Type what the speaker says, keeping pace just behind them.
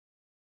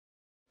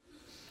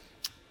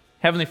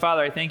Heavenly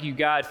Father, I thank you,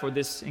 God, for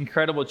this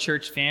incredible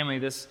church family,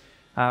 this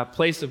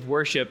place of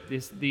worship,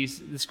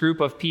 this group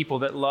of people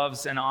that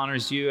loves and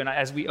honors you. And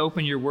as we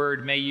open your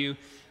word, may you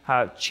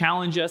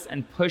challenge us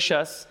and push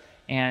us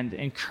and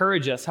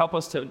encourage us. Help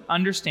us to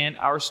understand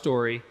our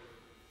story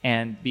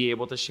and be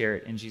able to share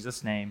it. In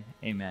Jesus' name,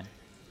 amen.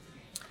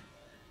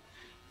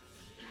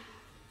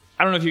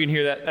 I don't know if you can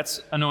hear that.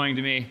 That's annoying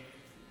to me.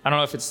 I don't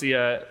know if it's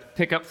the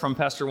pickup from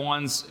Pastor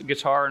Juan's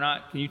guitar or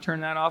not. Can you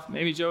turn that off?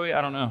 Maybe, Joey? I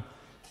don't know.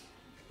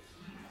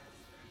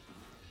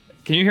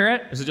 Can you hear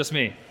it? Or is it just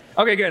me?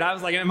 Okay, good. I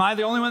was like, am I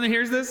the only one that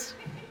hears this?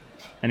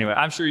 Anyway,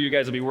 I'm sure you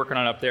guys will be working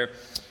on it up there.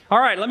 All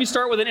right, let me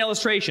start with an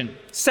illustration.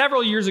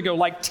 Several years ago,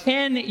 like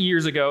 10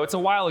 years ago, it's a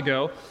while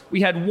ago,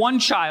 we had one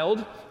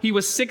child. He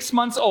was 6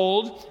 months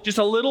old, just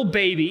a little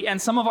baby,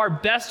 and some of our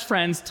best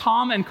friends,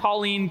 Tom and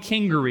Colleen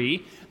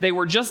Kingery, they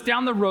were just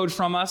down the road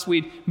from us.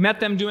 We'd met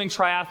them doing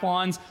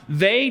triathlons.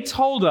 They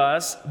told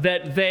us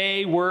that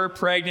they were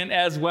pregnant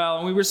as well,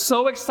 and we were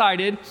so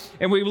excited,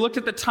 and we looked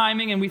at the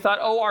timing, and we thought,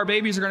 oh, our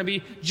babies are going to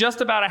be just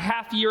about a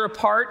half year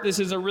apart. This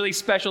is a really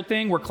special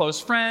thing. We're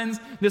close friends.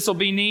 This will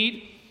be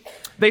neat.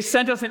 They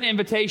sent us an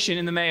invitation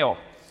in the mail.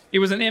 It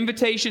was an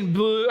invitation,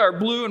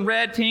 blue and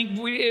red, pink.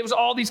 It was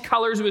all these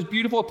colors. It was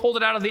beautiful. I pulled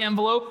it out of the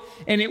envelope,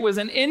 and it was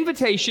an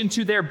invitation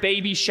to their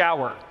baby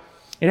shower.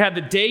 It had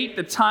the date,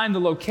 the time, the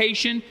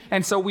location,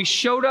 and so we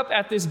showed up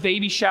at this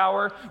baby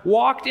shower,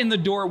 walked in the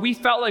door. We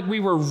felt like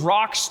we were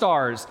rock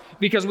stars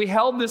because we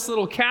held this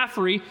little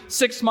Caffrey,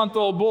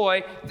 6-month-old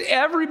boy.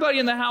 Everybody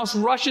in the house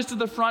rushes to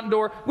the front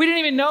door. We didn't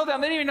even know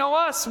them. They didn't even know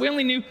us. We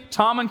only knew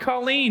Tom and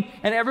Colleen,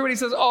 and everybody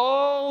says,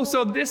 oh,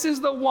 so this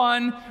is the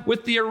one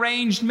with the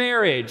arranged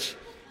marriage.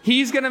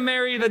 He's going to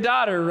marry the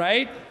daughter,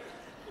 right?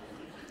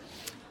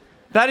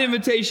 That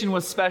invitation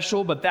was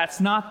special, but that's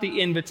not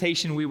the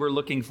invitation we were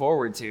looking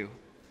forward to.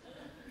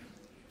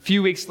 A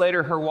few weeks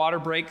later, her water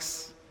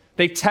breaks.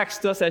 They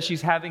text us as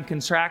she's having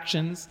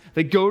contractions.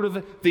 They go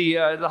to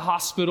the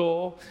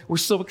hospital. We're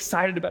so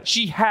excited about it.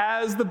 She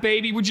has the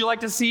baby. Would you like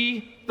to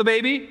see the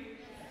baby?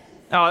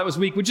 Oh, that was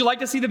weak. Would you like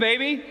to see the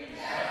baby?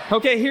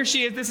 Okay, here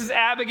she is. This is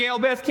Abigail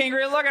Beth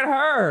Kingery. Look at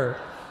her.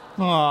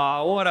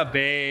 Oh, what a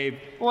babe.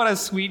 What a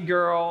sweet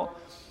girl.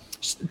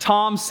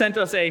 Tom sent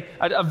us a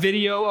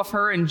video of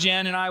her, and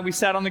Jen and I, we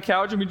sat on the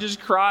couch and we just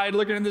cried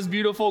looking at this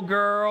beautiful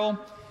girl.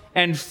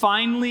 And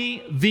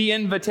finally, the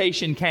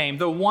invitation came,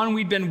 the one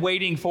we'd been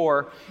waiting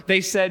for. They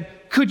said,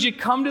 could you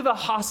come to the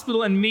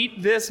hospital and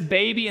meet this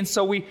baby? And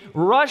so we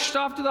rushed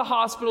off to the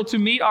hospital to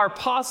meet our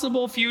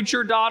possible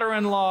future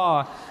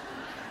daughter-in-law.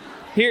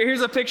 Here's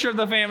a picture of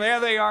the family.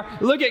 There they are.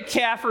 Look at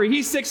Caffrey.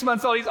 He's 6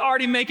 months old. He's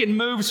already making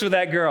moves for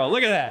that girl.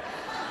 Look at that.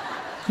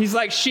 He's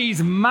like,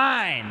 she's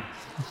mine.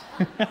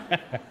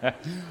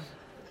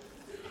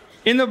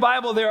 In the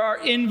Bible, there are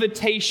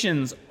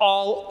invitations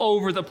all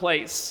over the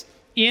place,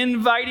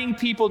 inviting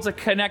people to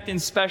connect in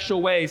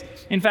special ways.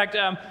 In fact,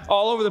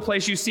 all over the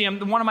place you see them.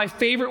 One of my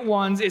favorite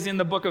ones is in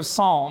the book of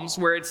Psalms,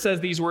 where it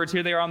says these words.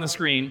 Here they are on the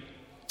screen.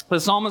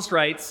 The psalmist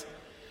writes,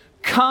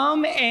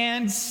 come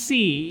and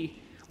see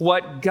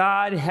what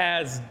God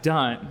has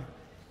done,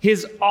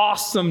 his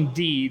awesome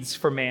deeds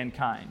for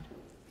mankind.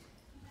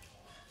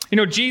 You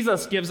know,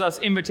 Jesus gives us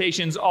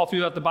invitations all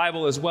throughout the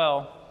Bible as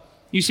well.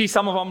 You see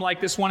some of them like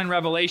this one in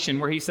Revelation,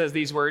 where he says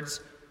these words,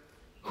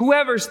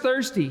 whoever's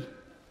thirsty,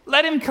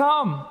 let him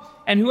come.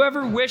 And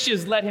whoever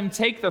wishes, let him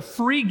take the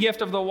free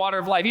gift of the water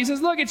of life. He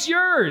says, look, it's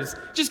yours.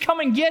 Just come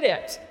and get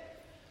it.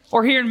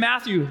 Or here in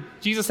Matthew,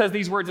 Jesus says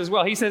these words as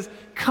well. He says,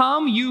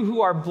 come, you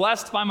who are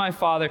blessed by my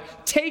Father.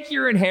 Take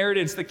your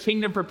inheritance, the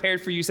kingdom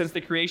prepared for you since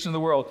the creation of the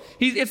world.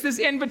 It's this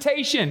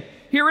invitation.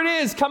 Here it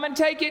is. Come and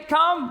take it.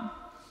 Come.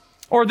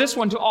 Or this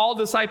one to all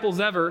disciples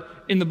ever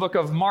in the book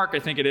of Mark, I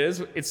think it is.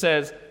 It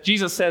says,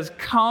 Jesus says,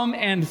 come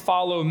and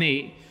follow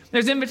me.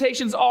 There's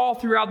invitations all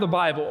throughout the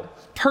Bible,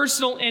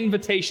 personal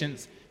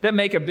invitations that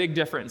make a big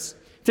difference.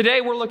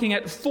 Today, we're looking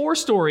at 4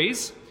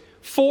 stories,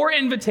 4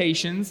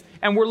 invitations,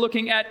 and we're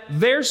looking at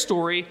their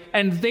story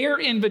and their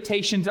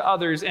invitation to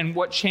others and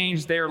what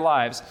changed their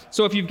lives.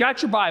 So if you've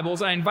got your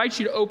Bibles, I invite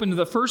you to open to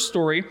the first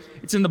story.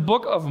 It's in the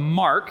book of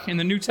Mark in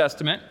the New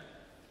Testament.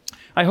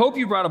 I hope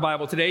you brought a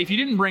Bible today. If you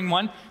didn't bring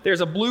one,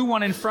 there's a blue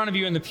one in front of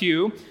you in the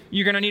pew.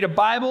 You're going to need a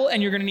Bible,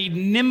 and you're going to need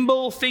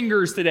nimble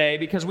fingers today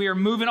because we are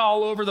moving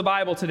all over the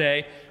Bible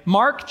today.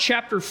 Mark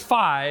chapter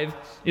 5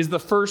 is the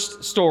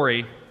first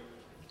story,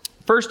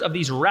 first of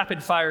these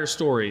rapid-fire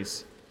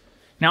stories.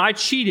 Now, I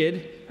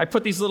cheated. I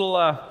put these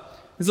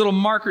little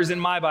markers in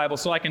my Bible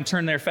so I can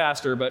turn there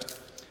faster, but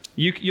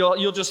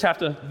you'll just have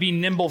to be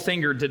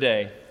nimble-fingered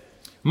today.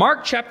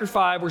 Mark chapter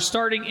 5, we're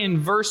starting in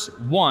verse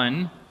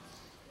 1.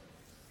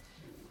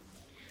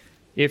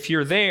 If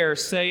you're there,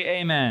 say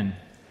amen.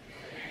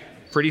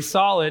 Pretty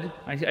solid.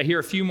 I hear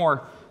a few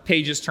more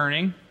pages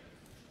turning.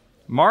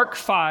 Mark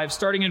 5,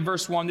 starting in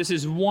verse 1. This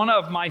is one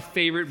of my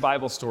favorite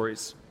Bible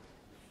stories.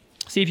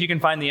 See if you can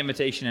find the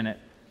invitation in it.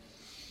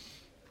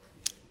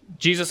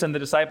 Jesus and the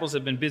disciples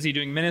have been busy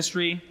doing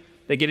ministry.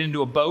 They get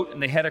into a boat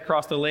and they head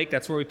across the lake.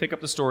 That's where we pick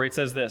up the story. It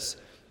says this.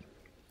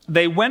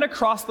 they went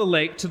across the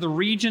lake to the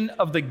region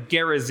of the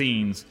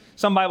Gerasenes.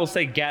 Some Bibles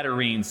say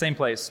Gadarenes, same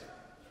place.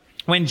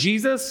 When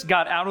Jesus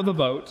got out of the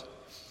boat,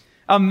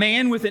 a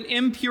man with an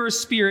impure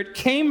spirit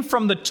came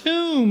from the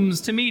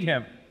tombs to meet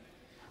him.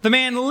 The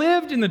man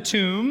lived in the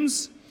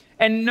tombs,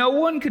 and no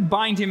one could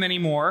bind him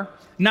anymore,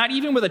 not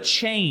even with a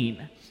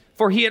chain.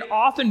 For he had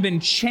often been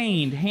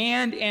chained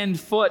hand and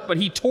foot, but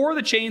he tore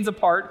the chains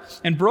apart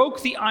and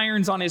broke the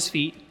irons on his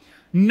feet.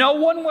 No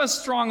one was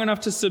strong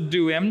enough to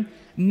subdue him.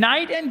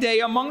 Night and day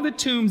among the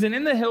tombs and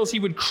in the hills he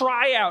would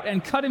cry out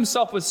and cut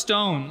himself with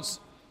stones.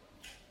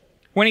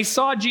 When he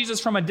saw Jesus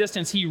from a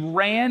distance, he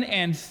ran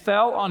and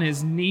fell on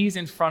his knees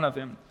in front of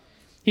him.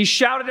 He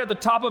shouted at the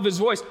top of his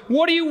voice,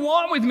 "What do you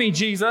want with me,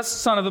 Jesus,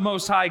 Son of the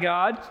Most High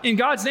God? In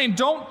God's name,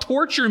 don't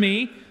torture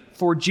me."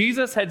 For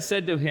Jesus had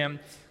said to him,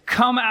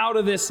 "Come out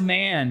of this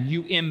man,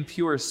 you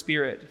impure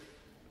spirit."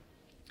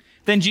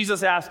 Then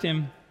Jesus asked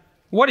him,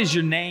 "What is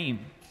your name?"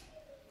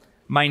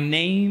 "My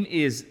name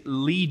is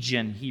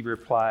Legion," he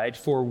replied,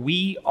 "for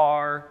we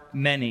are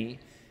many."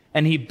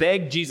 And he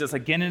begged Jesus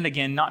again and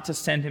again not to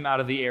send him out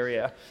of the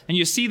area. And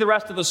you see the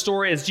rest of the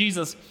story as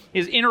Jesus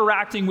is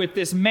interacting with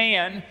this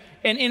man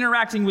and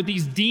interacting with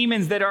these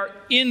demons that are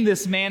in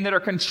this man, that are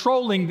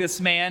controlling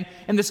this man.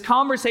 And this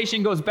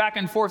conversation goes back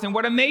and forth. And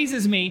what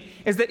amazes me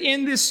is that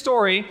in this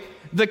story,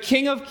 the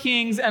King of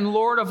Kings and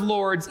Lord of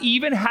Lords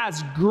even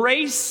has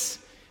grace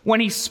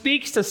when he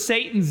speaks to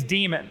Satan's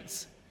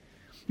demons.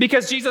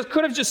 Because Jesus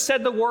could have just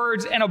said the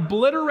words and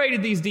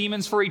obliterated these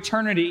demons for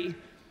eternity.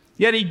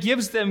 Yet he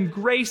gives them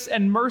grace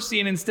and mercy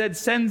and instead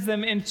sends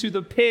them into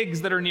the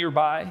pigs that are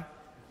nearby.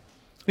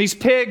 These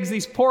pigs,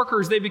 these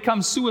porkers, they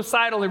become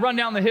suicidal. They run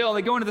down the hill,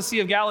 they go into the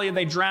Sea of Galilee, and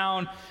they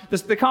drown.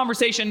 The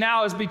conversation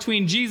now is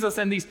between Jesus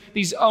and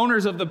these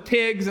owners of the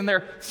pigs, and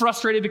they're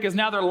frustrated because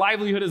now their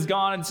livelihood is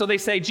gone. And so they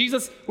say,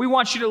 "Jesus, we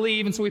want you to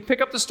leave." And so we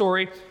pick up the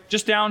story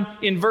just down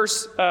in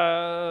verse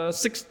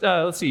 6.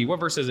 Let's see, what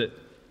verse is it?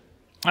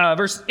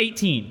 Verse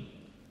 18.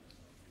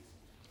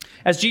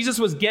 As Jesus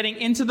was getting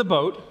into the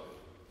boat,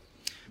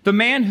 the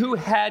man who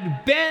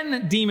had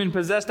been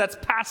demon-possessed, that's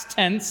past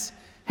tense,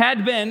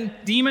 had been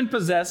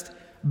demon-possessed,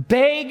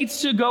 begged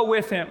to go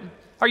with him.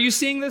 Are you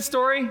seeing this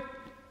story?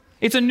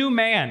 It's a new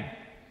man.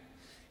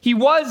 He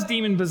was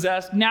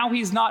demon-possessed, now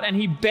he's not, and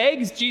he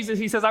begs Jesus.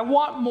 He says, "I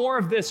want more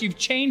of this. You've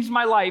changed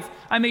my life.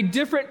 I'm a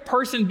different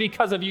person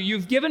because of you.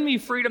 You've given me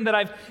freedom that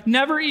I've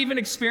never even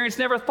experienced,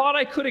 never thought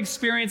I could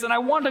experience, and I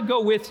want to go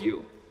with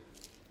you."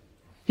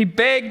 He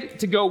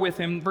begged to go with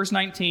him. Verse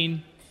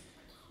 19,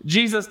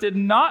 Jesus did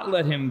not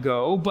let him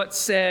go, but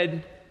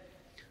said,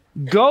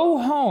 "Go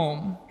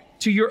home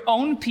to your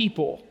own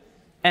people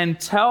and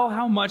tell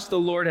how much the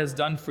Lord has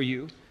done for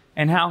you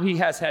and how he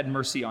has had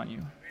mercy on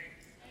you."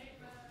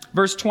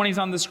 Verse 20 is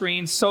on the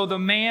screen. So the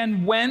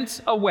man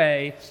went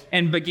away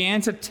and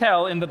began to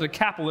tell in the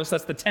Decapolis,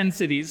 that's the 10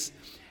 cities,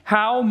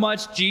 how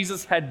much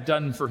Jesus had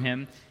done for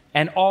him,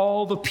 and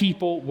all the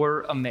people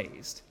were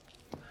amazed.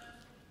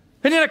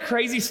 Isn't it a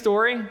crazy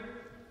story?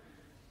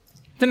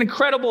 It's an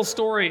incredible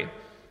story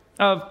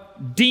of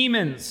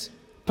demons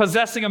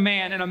possessing a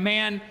man and a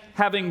man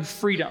having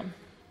freedom.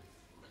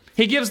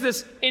 He gives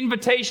this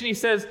invitation.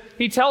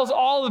 He tells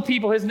all the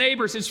people, his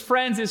neighbors, his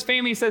friends, his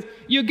family, he says,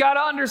 "You got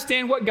to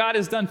understand what God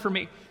has done for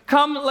me.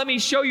 Come, let me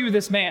show you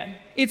this man."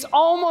 It's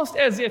almost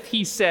as if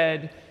he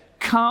said,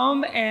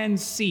 "Come and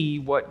see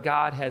what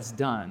God has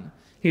done,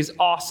 his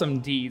awesome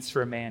deeds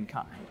for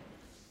mankind."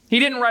 He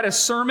didn't write a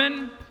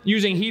sermon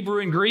using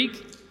Hebrew and Greek.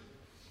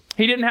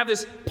 He didn't have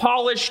this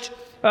polished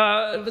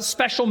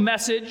special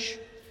message.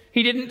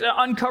 He didn't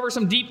uncover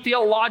some deep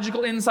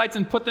theological insights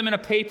and put them in a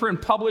paper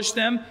and publish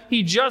them.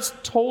 He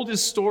just told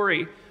his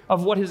story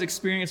of what his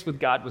experience with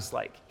God was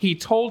like. He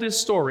told his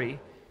story,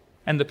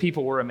 and the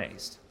people were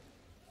amazed.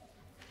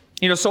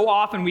 You know, so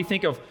often we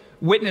think of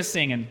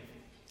witnessing and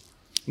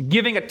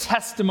giving a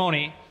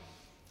testimony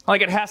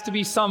like it has to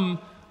be some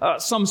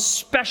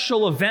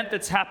special event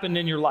that's happened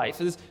in your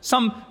life. It's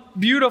some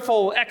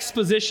beautiful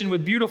exposition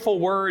with beautiful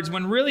words,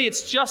 when really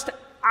it's just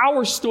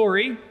our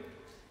story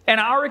and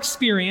our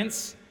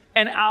experience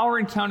and our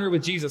encounter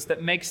with Jesus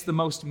that makes the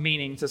most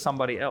meaning to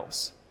somebody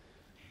else.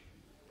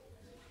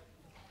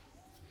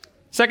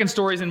 Second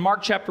story is in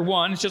Mark chapter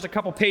 1. It's just a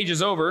couple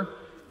pages over.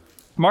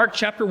 Mark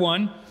chapter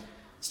 1,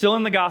 still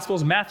in the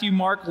Gospels, Matthew,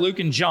 Mark, Luke,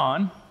 and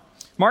John.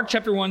 Mark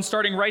chapter 1,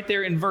 starting right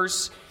there in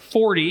verse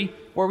 40,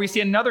 where we see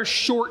another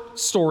short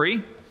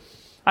story.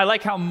 I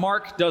like how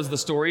Mark does the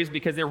stories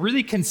because they're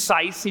really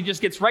concise. He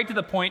just gets right to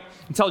the point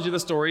and tells you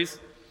the stories.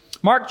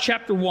 Mark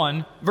chapter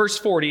 1, verse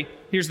 40.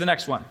 Here's the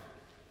next one.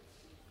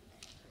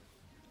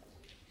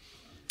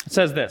 It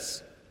says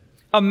this: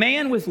 "A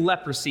man with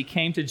leprosy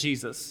came to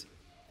Jesus,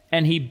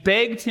 and he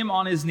begged him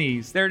on his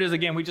knees." There it is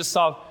again. We just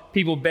saw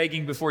people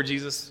begging before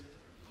Jesus.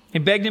 He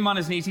begged him on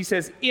his knees. He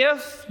says,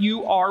 "If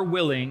you are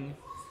willing,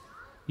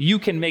 you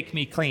can make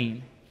me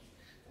clean."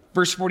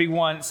 Verse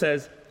 41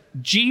 says,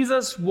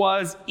 Jesus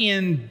was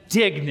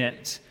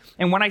indignant.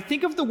 And when I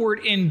think of the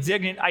word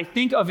indignant, I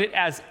think of it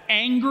as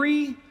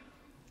angry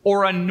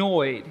or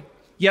annoyed.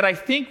 Yet I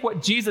think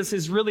what Jesus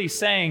is really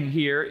saying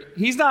here,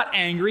 he's not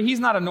angry, he's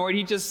not annoyed,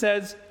 he just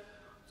says,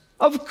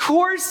 of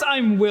course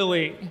I'm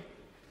willing.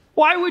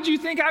 Why would you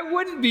think I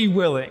wouldn't be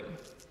willing?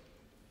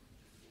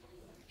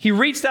 He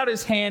reached out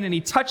his hand and he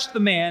touched the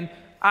man.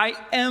 I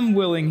am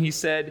willing, he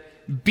said,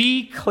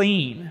 be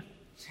clean.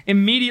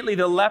 Immediately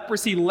the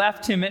leprosy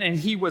left him and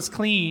he was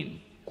clean.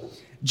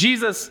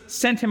 Jesus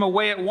sent him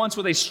away at once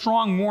with a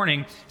strong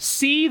warning.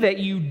 See that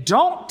you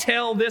don't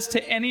tell this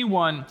to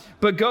anyone,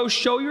 but go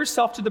show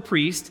yourself to the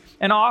priest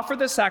and offer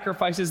the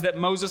sacrifices that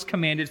Moses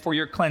commanded for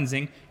your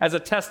cleansing as a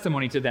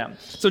testimony to them.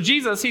 So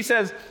Jesus, he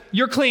says,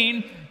 you're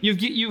clean.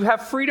 You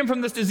have freedom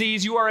from this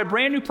disease. You are a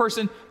brand new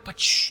person, but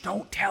shh,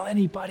 don't tell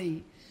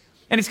anybody.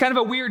 And it's kind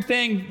of a weird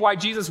thing why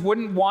Jesus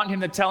wouldn't want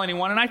him to tell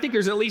anyone. And I think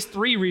there's at least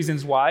 3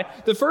 reasons why.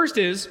 The first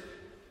is,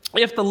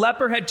 if the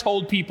leper had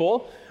told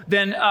people,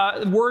 then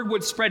word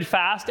would spread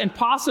fast, and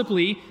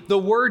possibly the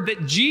word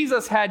that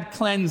Jesus had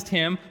cleansed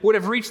him would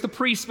have reached the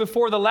priest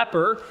before the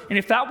leper. And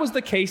if that was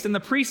the case, then the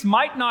priest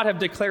might not have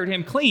declared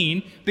him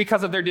clean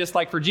because of their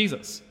dislike for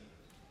Jesus.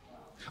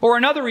 Or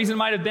another reason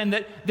might have been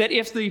that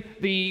if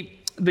the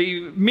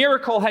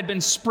miracle had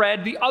been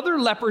spread, the other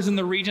lepers in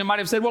the region might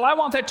have said, well, I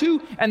want that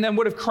too, and then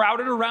would have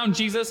crowded around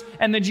Jesus,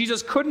 and then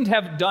Jesus couldn't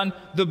have done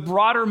the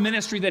broader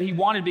ministry that he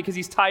wanted because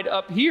he's tied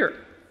up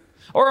here.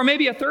 Or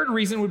maybe a third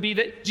reason would be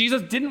that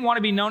Jesus didn't want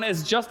to be known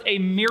as just a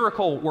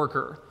miracle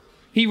worker.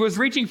 He was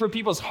reaching for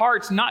people's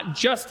hearts, not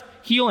just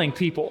healing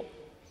people.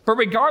 But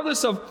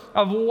regardless of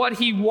what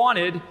he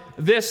wanted,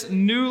 this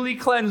newly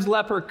cleansed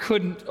leper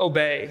couldn't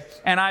obey.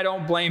 And I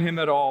don't blame him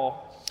at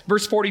all.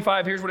 Verse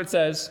 45, here's what it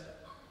says.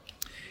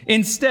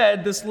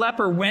 Instead, this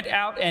leper went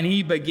out and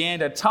he began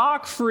to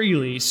talk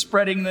freely,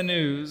 spreading the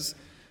news.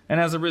 And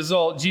as a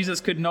result,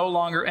 Jesus could no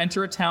longer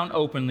enter a town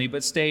openly,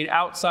 but stayed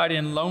outside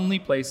in lonely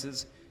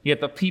places. Yet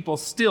the people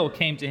still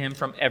came to him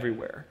from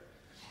everywhere.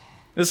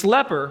 This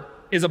leper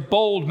is a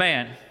bold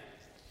man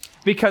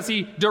because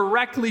he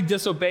directly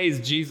disobeys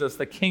Jesus,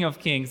 the King of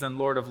Kings and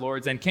Lord of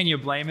Lords. And can you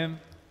blame him?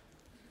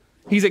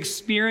 He's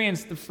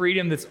experienced the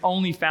freedom that's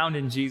only found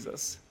in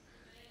Jesus.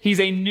 He's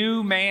a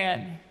new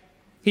man.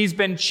 He's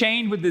been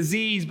chained with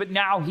disease, but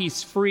now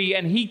he's free.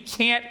 And he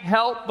can't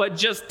help but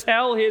just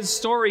tell his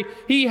story.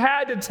 He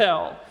had to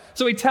tell.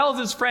 So he tells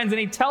his friends and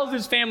he tells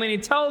his family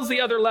and he tells the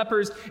other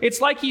lepers.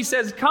 It's like he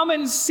says, come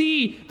and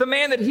see the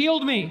man that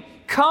healed me.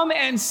 Come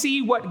and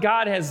see what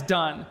God has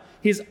done,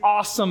 his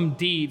awesome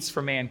deeds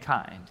for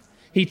mankind.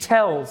 He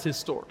tells his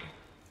story.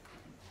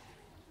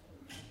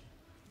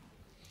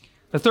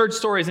 The third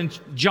story is in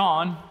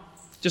John,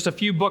 just a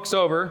few books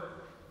over.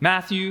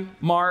 Matthew,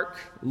 Mark,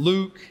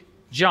 Luke,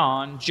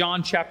 John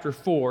chapter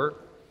 4.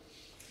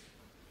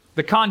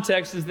 The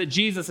context is that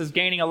Jesus is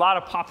gaining a lot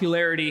of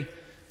popularity.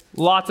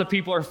 Lots of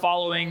people are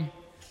following.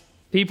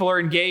 People are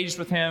engaged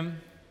with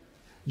him.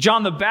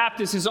 John the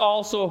Baptist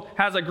also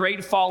has a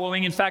great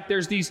following. In fact,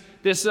 there's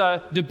this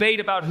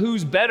debate about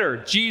who's better,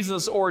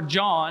 Jesus or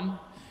John.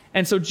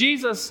 And so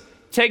Jesus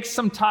takes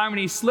some time and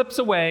he slips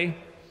away.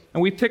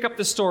 And we pick up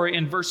the story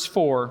in verse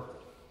 4.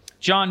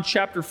 John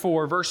chapter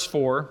 4, verse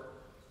 4.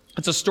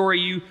 It's a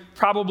story you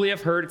probably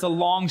have heard. It's a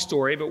long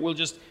story, but we'll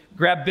just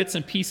grab bits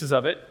and pieces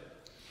of it.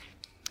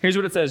 Here's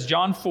what it says.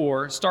 John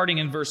 4, starting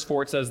in verse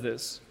 4, it says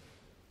this.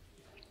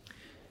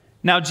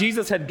 Now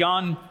Jesus had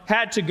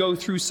to go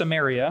through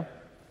Samaria.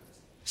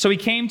 So he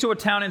came to a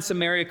town in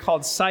Samaria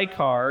called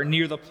Sychar,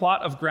 near the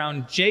plot of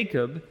ground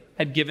Jacob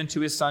had given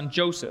to his son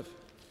Joseph.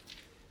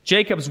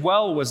 Jacob's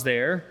well was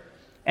there,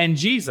 and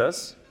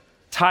Jesus,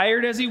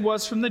 tired as he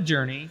was from the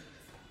journey,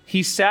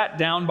 he sat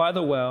down by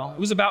the well. It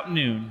was about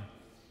noon.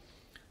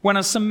 When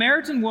a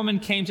Samaritan woman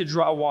came to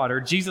draw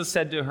water, Jesus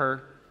said to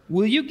her,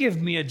 "Will you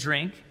give me a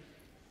drink?"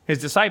 His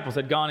disciples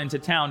had gone into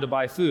town to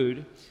buy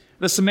food.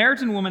 The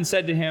Samaritan woman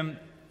said to him,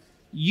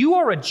 "You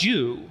are a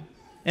Jew,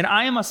 and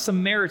I am a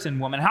Samaritan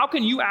woman. How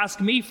can you ask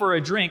me for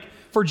a drink?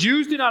 For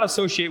Jews do not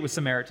associate with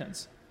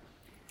Samaritans."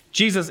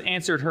 Jesus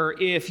answered her,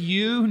 "If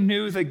you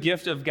knew the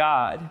gift of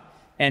God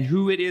and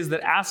who it is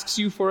that asks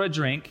you for a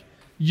drink,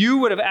 you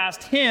would have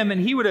asked him, and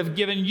he would have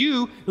given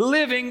you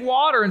living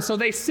water." And so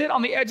they sit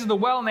on the edge of the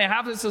well, and they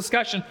have this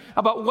discussion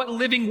about what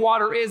living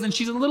water is. And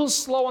she's a little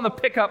slow on the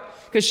pickup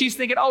because she's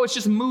thinking, oh, it's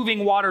just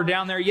moving water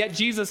down there. Yet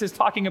Jesus is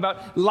talking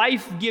about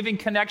life-giving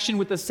connection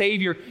with the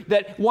Savior,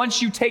 that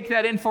once you take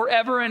that in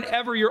forever and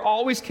ever, you're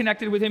always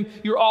connected with him.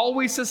 You're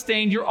always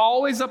sustained. You're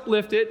always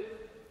uplifted.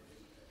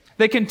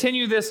 They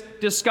continue this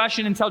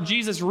discussion until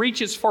Jesus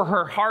reaches for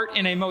her heart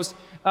in a most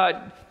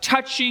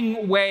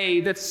touching way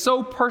that's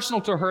so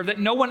personal to her that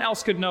no one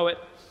else could know it.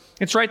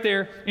 It's right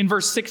there in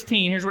verse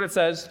 16. Here's what it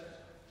says.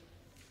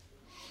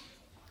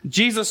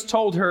 Jesus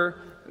told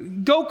her,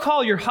 "Go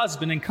call your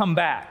husband and come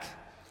back."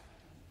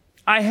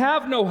 "I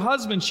have no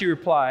husband," she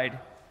replied.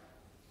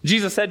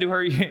 Jesus said to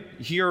her,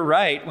 "You're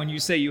right when you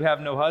say you have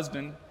no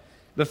husband.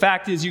 The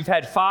fact is you've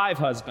had 5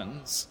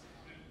 husbands,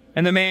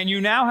 and the man you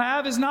now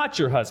have is not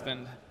your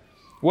husband.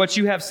 What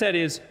you have said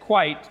is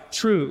quite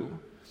true."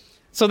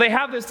 So they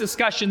have this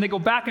discussion. They go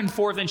back and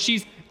forth, and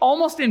she's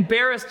almost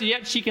embarrassed,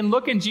 yet she can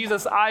look in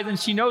Jesus' eyes, and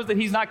she knows that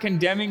he's not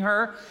condemning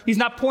her. He's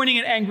not pointing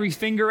an angry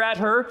finger at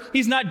her.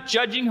 He's not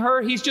judging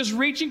her. He's just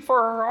reaching for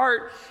her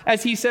heart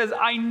as he says,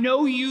 I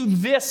know you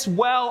this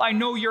well. I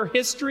know your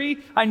history.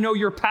 I know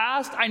your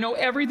past. I know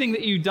everything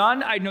that you've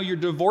done. I know your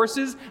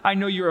divorces. I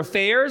know your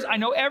affairs. I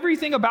know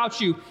everything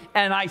about you,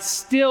 and I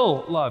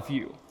still love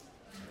you.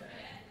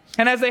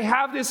 And as they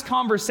have this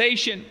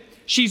conversation,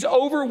 she's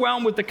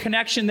overwhelmed with the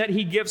connection that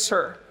he gives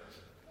her.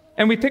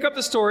 And we pick up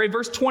the story,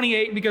 verse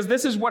 28, because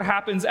this is what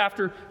happens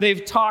after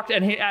they've talked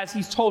and as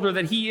he's told her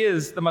that he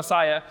is the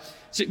Messiah.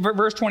 So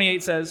verse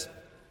 28 says,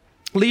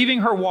 leaving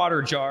her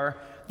water jar,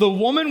 the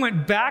woman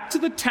went back to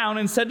the town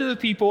and said to the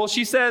people,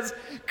 she says,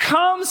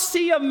 come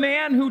see a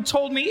man who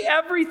told me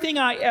everything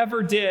I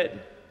ever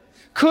did.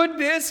 Could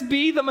this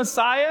be the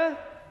Messiah?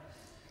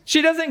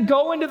 She doesn't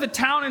go into the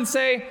town and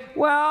say,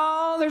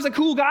 well, there's a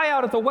cool guy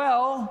out at the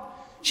well.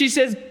 She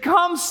says,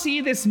 come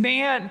see this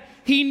man.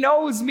 He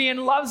knows me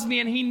and loves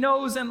me, and he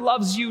knows and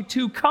loves you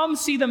too. Come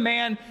see the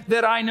man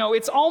that I know.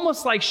 It's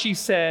almost like she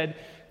said,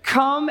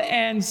 come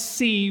and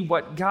see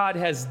what God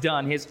has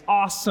done, his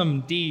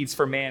awesome deeds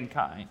for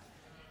mankind.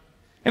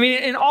 I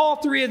mean, in all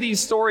three of these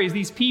stories,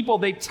 these people,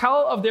 they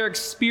tell of their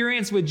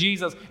experience with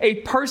Jesus, a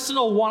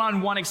personal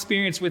one-on-one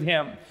experience with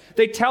him.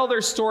 They tell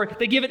their story.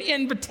 They give an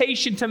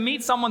invitation to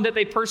meet someone that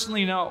they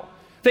personally know.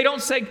 They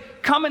don't say,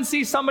 come and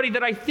see somebody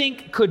that I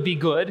think could be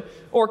good,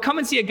 or come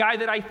and see a guy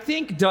that I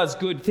think does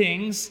good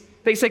things.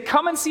 They say,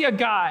 come and see a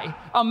guy,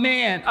 a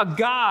man, a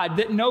God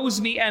that knows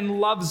me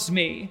and loves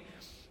me.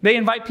 They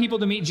invite people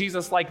to meet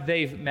Jesus like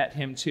they've met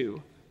him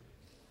too.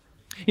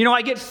 You know,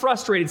 I get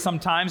frustrated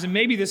sometimes, and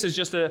maybe this is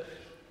just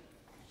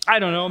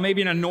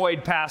maybe an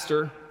annoyed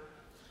pastor.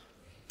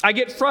 I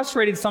get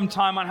frustrated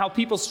sometimes on how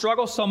people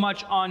struggle so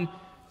much on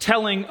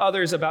telling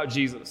others about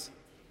Jesus.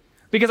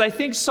 Because I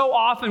think so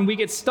often we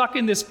get stuck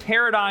in this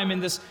paradigm, in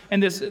this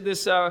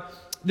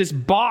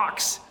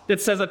box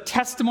that says a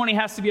testimony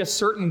has to be a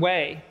certain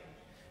way.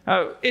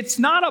 It's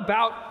not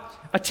about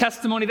a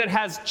testimony that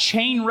has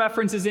chain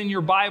references in your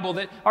Bible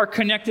that are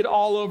connected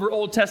all over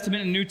Old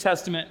Testament and New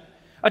Testament.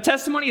 A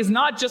testimony is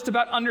not just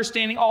about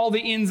understanding all the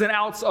ins and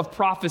outs of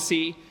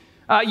prophecy.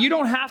 You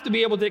don't have to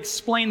be able to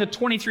explain the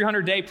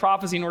 2300-day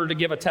prophecy in order to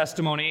give a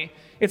testimony.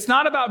 It's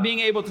not about being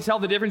able to tell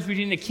the difference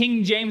between the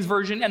King James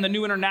Version and the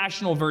New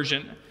International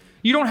Version.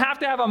 You don't have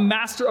to have a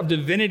Master of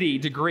Divinity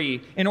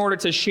degree in order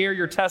to share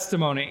your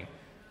testimony.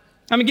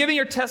 I mean, giving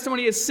your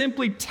testimony is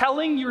simply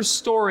telling your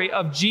story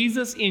of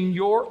Jesus in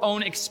your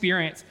own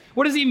experience.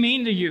 What does he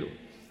mean to you?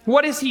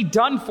 What has he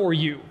done for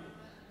you?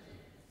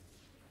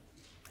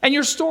 And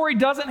your story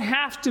doesn't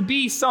have to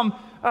be some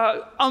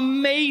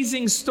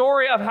amazing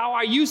story of how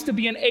I used to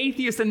be an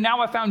atheist and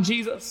now I found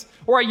Jesus.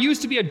 Or I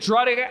used to be a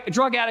drug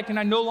addict and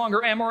I no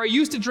longer am. Or I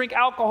used to drink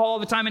alcohol all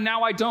the time and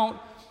now I don't.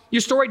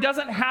 Your story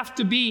doesn't have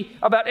to be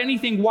about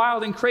anything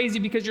wild and crazy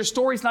because your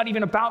story's not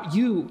even about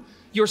you.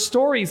 Your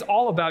story is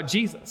all about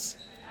Jesus.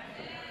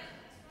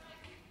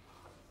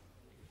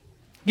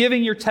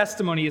 Giving your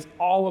testimony is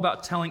all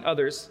about telling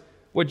others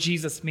what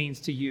Jesus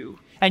means to you.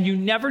 And you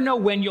never know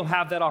when you'll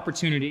have that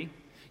opportunity.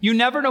 You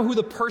never know who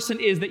the person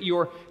is that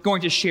you're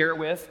going to share it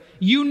with.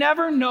 You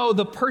never know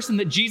the person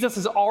that Jesus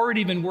has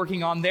already been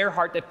working on their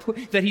heart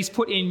that he's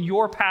put in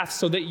your path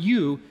so that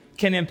you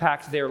can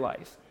impact their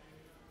life.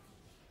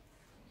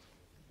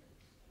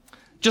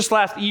 Just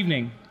last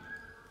evening,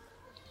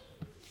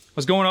 I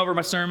was going over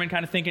my sermon,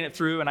 kind of thinking it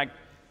through, and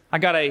I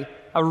got an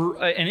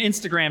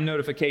Instagram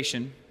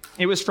notification.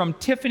 It was from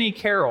Tiffany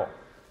Carroll.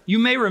 You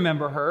may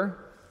remember her.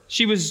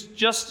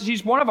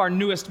 She's one of our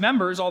newest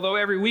members, although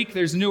every week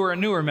there's newer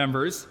and newer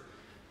members.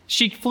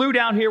 She flew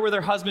down here with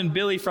her husband,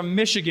 Billy, from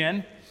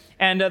Michigan,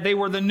 and they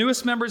were the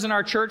newest members in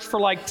our church for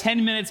like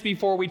 10 minutes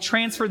before we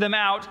transferred them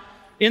out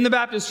in the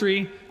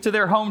baptistry to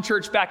their home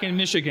church back in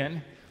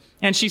Michigan.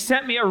 And she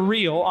sent me a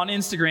reel on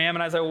Instagram,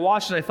 and as I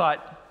watched it, I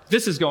thought,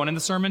 this is going in the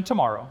sermon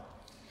tomorrow.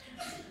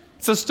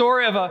 It's a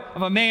story of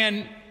a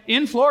man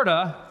in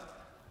Florida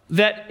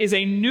that is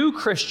a new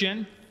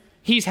Christian.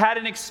 He's had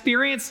an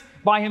experience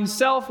by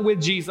himself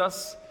with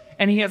Jesus,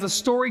 and he has a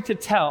story to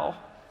tell.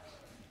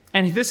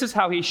 And this is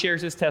how he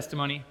shares his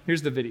testimony.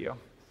 Here's the video.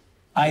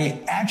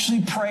 I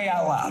actually pray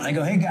out loud. I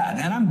go, hey, God,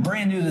 and I'm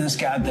brand new to this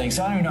God thing,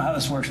 so I don't even know how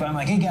this works, but I'm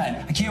like, hey,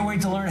 God, I can't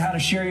wait to learn how to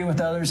share you with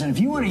others, and if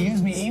you want to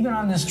use me, even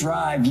on this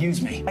drive,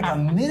 use me. Like a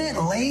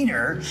minute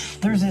later,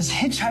 there's this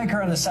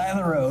hitchhiker on the side of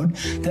the road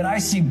that I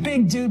see,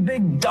 big dude,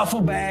 big duffel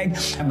bag,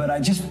 but I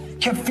just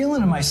kept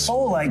feeling in my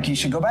soul like you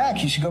should go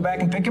back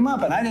and pick him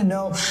up, and I didn't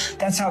know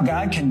that's how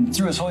God can,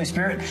 through his Holy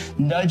Spirit,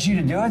 nudge you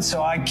to do it,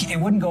 so it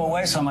wouldn't go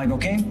away, so I'm like,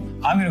 okay,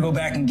 I'm going to go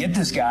back and get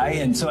this guy,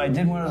 and so I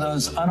did one of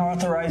those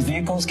unauthorized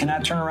vehicles,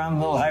 cannot turn around the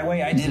middle of the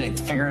highway. I did it,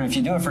 figuring if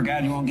you do it for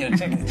God, you won't get a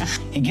ticket.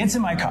 He gets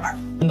in my car,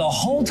 and the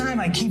whole time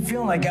I keep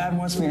feeling like God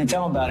wants me to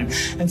tell him about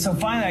him. And so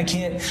finally I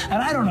can't, and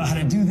I don't know how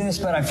to do this,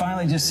 but I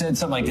finally just said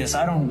something like this.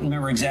 I don't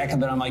remember exactly,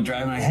 but I'm like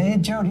driving, hey,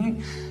 Joe, do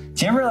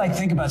Do you ever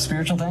think about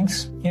spiritual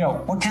things?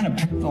 What kind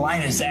of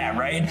line is that,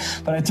 right?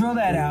 But I throw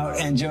that out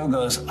and Joe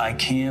goes, I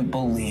can't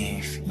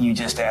believe you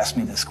just asked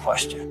me this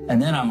question. And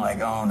then I'm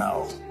like, oh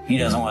no, he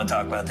doesn't want to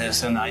talk about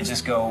this. And I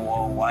just go,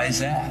 well, why is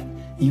that?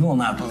 You will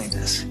not believe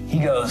this. He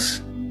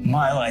goes,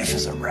 my life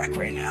is a wreck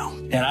right now.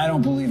 And I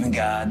don't believe in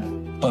God.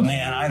 But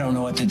man, I don't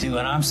know what to do.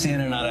 And I'm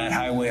standing on that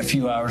highway a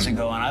few hours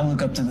ago and I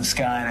look up to the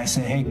sky and I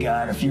say, hey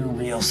God, if you're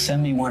real,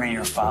 send me one of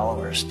your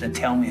followers to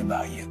tell me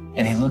about you.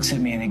 And he looks at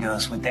me and he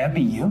goes, would that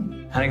be you?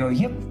 And I go,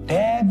 yep,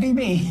 that'd be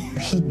me.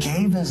 He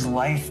gave his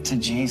life to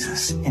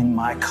Jesus in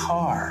my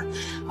car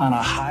on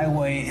a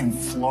highway in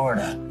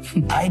Florida.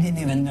 I didn't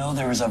even know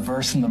there was a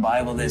verse in the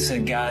Bible that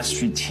said God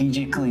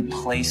strategically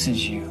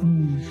places you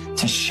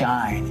to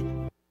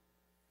shine.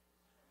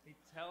 He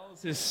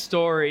tells his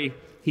story.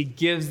 He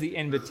gives the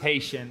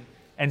invitation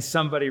and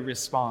somebody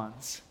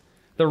responds.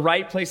 The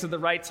right place at the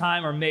right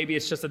time, or maybe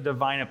it's just a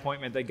divine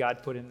appointment that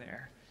God put in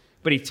there.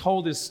 But he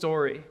told his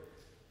story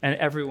and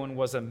everyone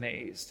was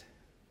amazed.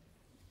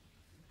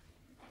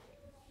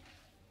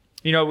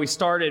 We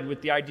started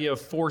with the idea of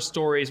 4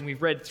 stories and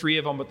we've read 3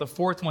 of them, but the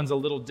 4th one's a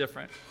little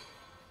different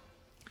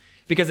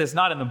because it's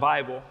not in the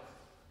Bible.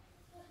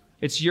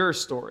 It's your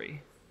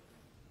story.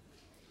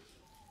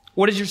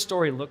 What does your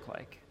story look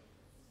like?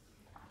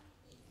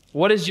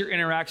 What does your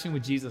interaction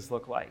with Jesus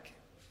look like?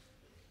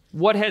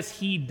 What has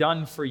he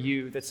done for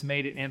you that's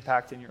made an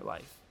impact in your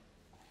life?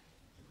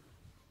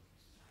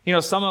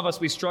 Some of us,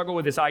 we struggle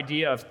with this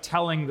idea of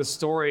telling the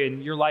story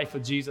in your life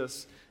with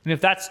Jesus. And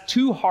if that's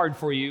too hard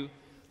for you,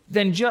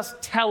 then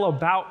just tell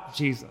about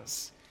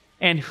Jesus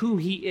and who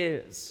he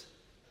is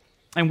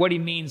and what he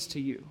means to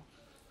you.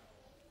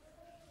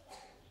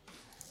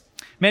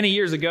 Many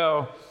years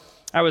ago,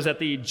 I was at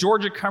the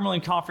Georgia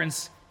Cumberland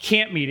Conference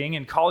camp meeting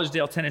in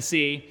Collegedale,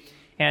 Tennessee.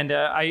 And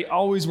I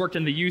always worked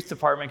in the youth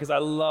department because I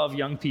love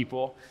young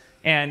people.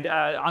 And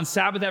on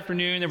Sabbath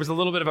afternoon, there was a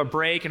little bit of a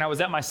break, and I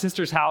was at my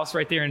sister's house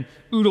right there in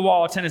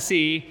Ooltewah,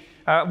 Tennessee.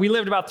 We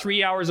lived about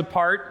 3 hours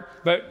apart,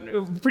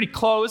 but pretty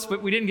close,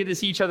 but we didn't get to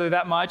see each other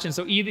that much. And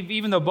so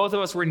even though both of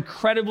us were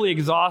incredibly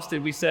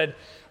exhausted, we said,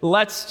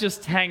 let's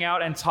just hang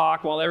out and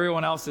talk while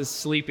everyone else is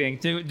sleeping,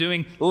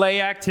 doing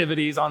lay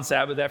activities on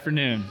Sabbath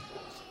afternoon,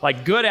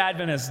 like good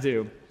Adventists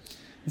do.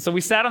 And so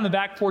we sat on the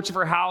back porch of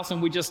her house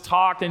and we just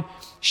talked, and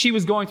she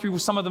was going through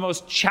some of the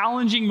most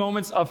challenging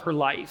moments of her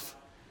life.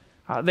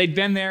 They'd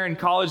been there in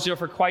Collegedale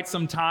for quite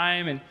some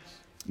time, and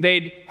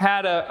they'd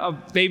had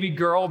a baby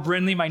girl,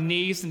 Brindley, my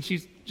niece, and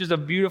she's just a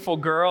beautiful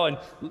girl and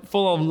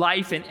full of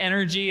life and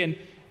energy. And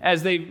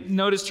as they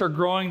noticed her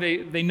growing,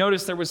 they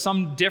noticed there was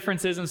some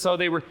differences, and so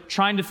they were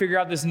trying to figure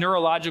out this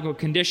neurological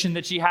condition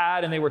that she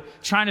had, and they were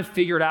trying to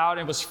figure it out, and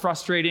it was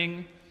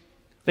frustrating.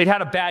 They'd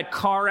had a bad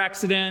car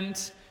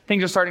accident.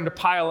 Things are starting to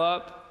pile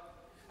up.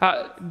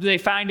 They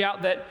find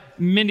out that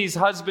Mindy's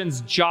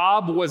husband's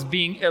job was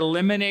being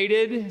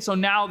eliminated, so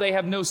now they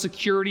have no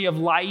security of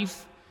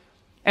life.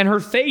 And her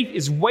faith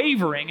is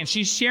wavering, and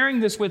she's sharing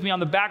this with me on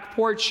the back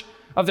porch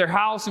of their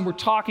house, and we're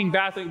talking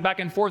back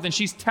and forth, and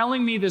she's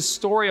telling me this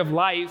story of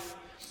life,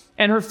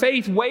 and her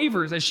faith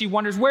wavers as she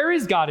wonders, where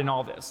is God in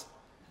all this?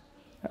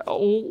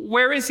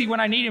 Where is he when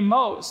I need him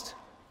most?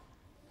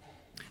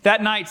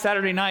 That night,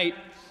 Saturday night,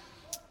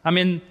 I'm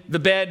in the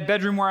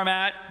bedroom where I'm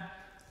at,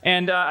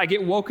 and I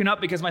get woken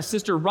up because my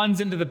sister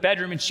runs into the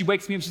bedroom and she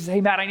wakes me up. She says, hey,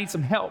 Matt, I need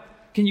some help.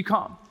 Can you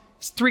come?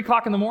 It's 3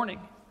 o'clock in the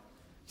morning.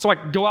 So I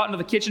go out into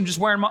the kitchen just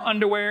wearing my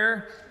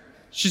underwear.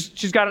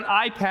 She's got an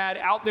iPad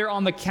out there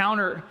on the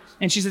counter,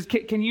 and she says,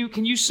 can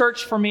you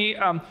search for me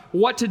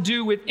what to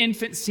do with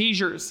infant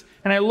seizures?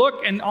 And I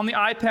look, and on the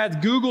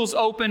iPad, Google's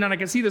open, and I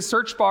can see the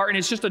search bar, and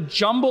it's just a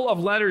jumble of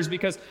letters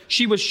because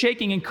she was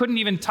shaking and couldn't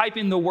even type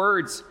in the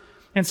words.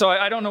 And so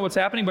I don't know what's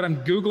happening, but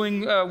I'm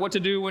Googling what to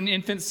do when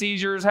infant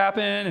seizures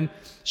happen. And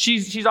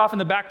she's off in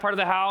the back part of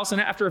the house.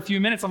 And after a few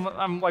minutes,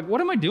 I'm like,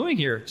 what am I doing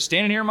here? Just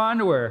standing here in my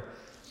underwear.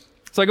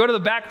 So I go to the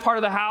back part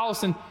of the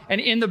house, and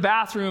in the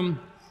bathroom,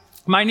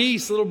 my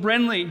niece, little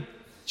Brindley,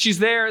 she's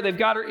there. They've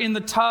got her in the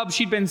tub.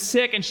 She'd been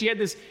sick, and she had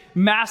this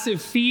massive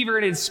fever,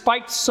 and it had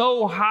spiked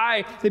so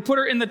high. They put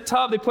her in the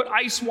tub. They put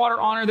ice water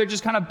on her. They're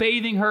just kind of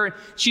bathing her.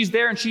 She's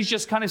there, and she's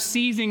just kind of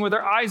seizing with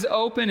her eyes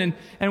open,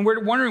 and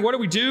we're wondering, what do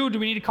we do? Do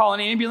we need to call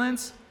an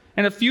ambulance?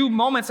 And a few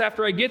moments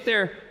after I get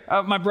there,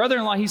 my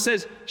brother-in-law, he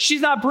says,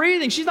 she's not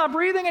breathing. She's not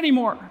breathing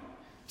anymore.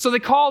 So they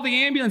call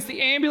the ambulance.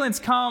 The ambulance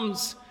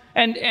comes,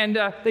 and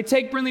they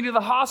take Brindley to the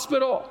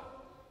hospital.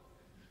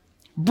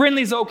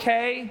 Brindley's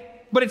okay,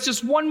 but it's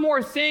just one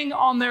more thing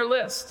on their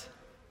list.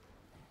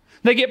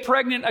 They get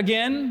pregnant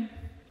again,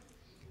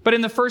 but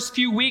in the first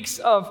few weeks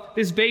of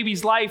this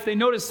baby's life, they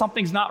notice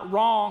something's not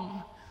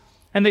wrong,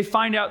 and they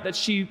find out that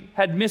she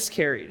had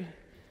miscarried.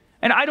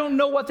 And I don't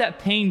know what that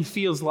pain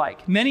feels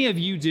like. Many of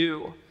you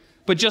do,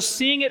 but just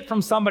seeing it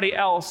from somebody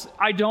else,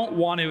 I don't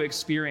want to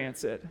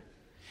experience it.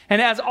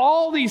 And as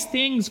all these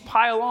things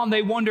pile on,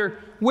 they wonder,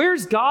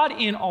 where's God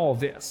in all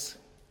this?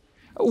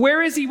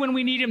 Where is he when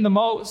we need him the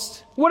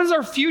most? What does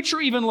our future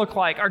even look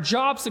like? Our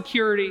job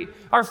security,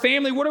 our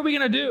family, what are we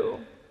going to do?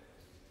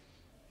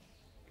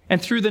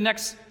 And through the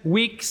next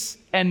weeks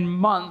and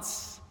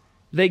months,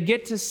 they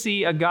get to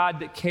see a God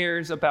that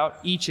cares about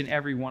each and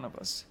every one of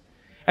us.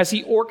 As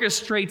he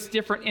orchestrates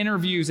different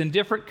interviews and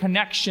different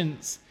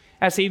connections,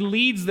 as he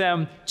leads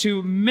them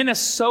to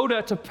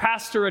Minnesota to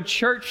pastor a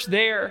church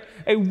there,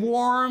 a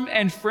warm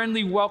and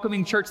friendly,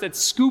 welcoming church that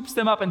scoops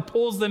them up and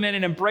pulls them in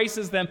and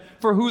embraces them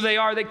for who they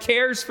are, that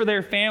cares for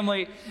their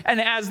family.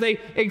 And as they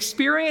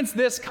experience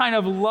this kind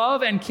of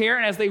love and care,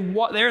 and as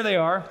there they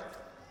are,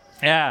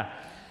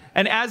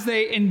 and as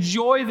they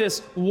enjoy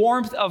this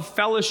warmth of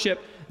fellowship,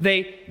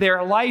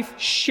 their life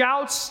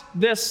shouts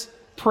this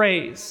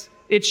praise.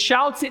 It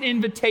shouts an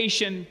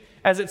invitation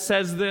as it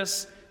says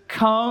this: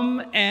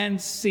 come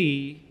and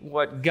see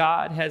what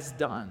God has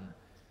done,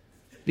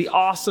 the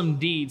awesome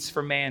deeds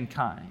for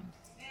mankind.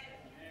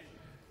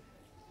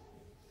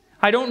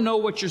 I don't know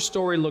what your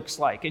story looks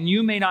like, and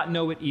you may not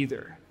know it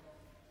either.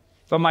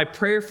 But my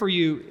prayer for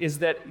you is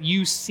that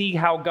you see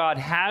how God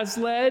has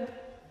led,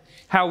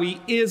 how he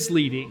is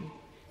leading,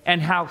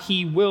 and how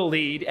he will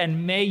lead.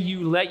 And may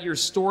you let your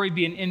story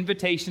be an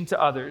invitation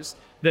to others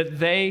that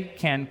they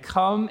can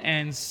come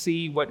and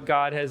see what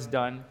God has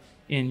done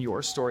in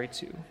your story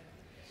too.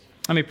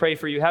 Let me pray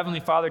for you. Heavenly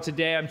Father,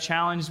 today I'm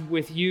challenged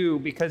with you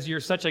because you're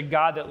such a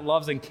God that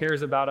loves and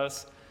cares about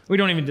us. We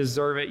don't even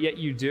deserve it, yet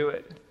you do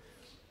it.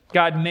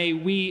 God, may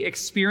we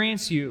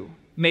experience you.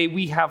 May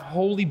we have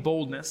holy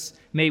boldness.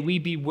 May we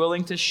be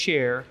willing to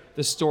share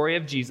the story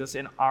of Jesus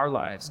in our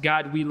lives.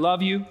 God, we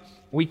love you.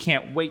 We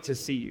can't wait to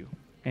see you.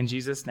 In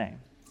Jesus' name,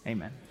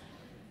 amen.